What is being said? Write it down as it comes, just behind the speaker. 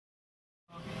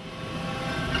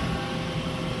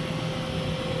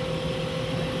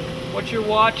What you're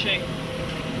watching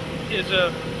is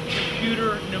a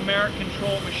computer numeric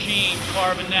control machine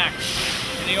carve a neck.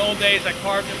 In the old days I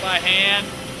carved it by hand,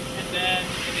 and then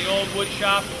in the old wood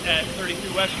shop at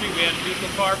 33 West Street we had a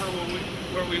duplicate carver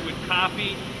where we would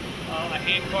copy a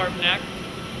hand carved neck.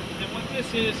 And what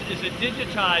this is a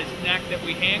digitized neck that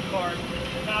we hand carved,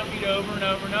 copied over and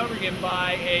over and over again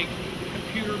by a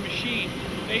computer machine.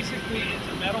 Basically it's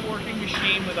a metalworking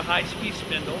machine with a high-speed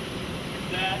spindle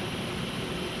that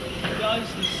does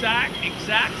the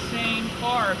exact same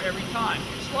carve every time.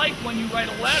 It's like when you write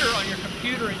a letter on your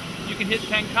computer and you can hit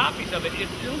 10 copies of it.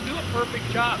 It'll do a perfect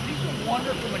job. These are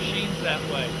wonderful machines that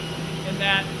way, in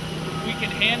that we can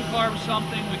hand carve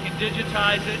something, we can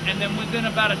digitize it, and then within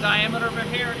about a diameter of a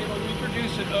hair, it'll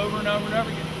reproduce it over and over and over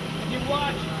again. If you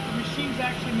watch, the machine's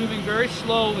actually moving very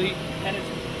slowly, and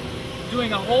it's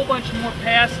doing a whole bunch more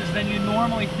passes than you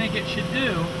normally think it should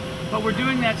do. But we're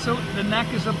doing that so the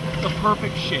neck is the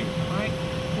perfect shape, right?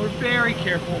 We're very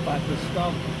careful about this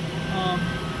stuff.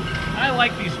 I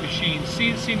like these machines.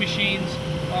 CNC machines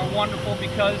are wonderful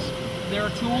because they're a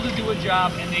tool to do a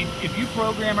job, and if you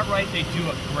program it right, they do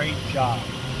a great job.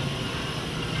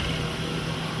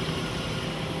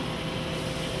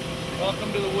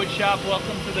 Welcome to the wood shop,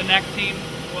 welcome to the neck team,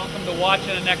 welcome to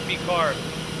watching a neck be carved.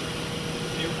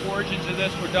 The origins of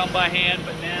this were done by hand,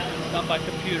 but now it's done by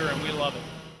computer, and we love it.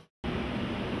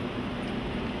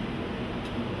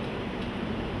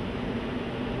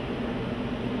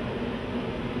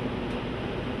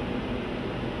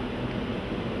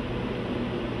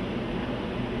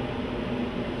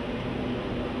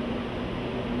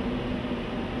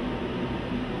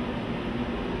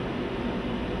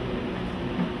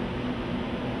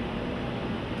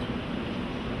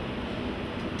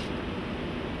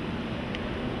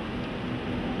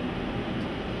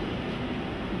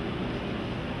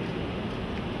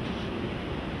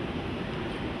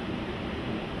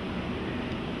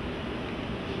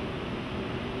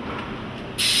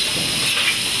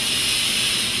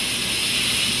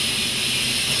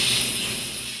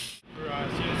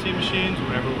 CNC machines,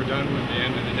 whenever we're done with the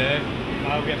end of the day,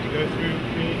 we have to go through,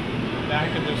 clean the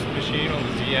back of this machine on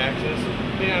the Z-axis,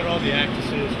 clean out all the axes,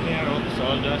 clean out all the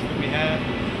sawdust that we have,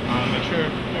 make sure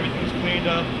everything's cleaned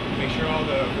up, make sure all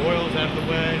the oil is out of the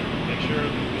way, make sure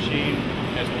the machine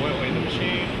has oil in the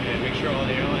machine, and make sure all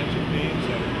the airlines are clean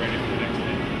so we're ready for the next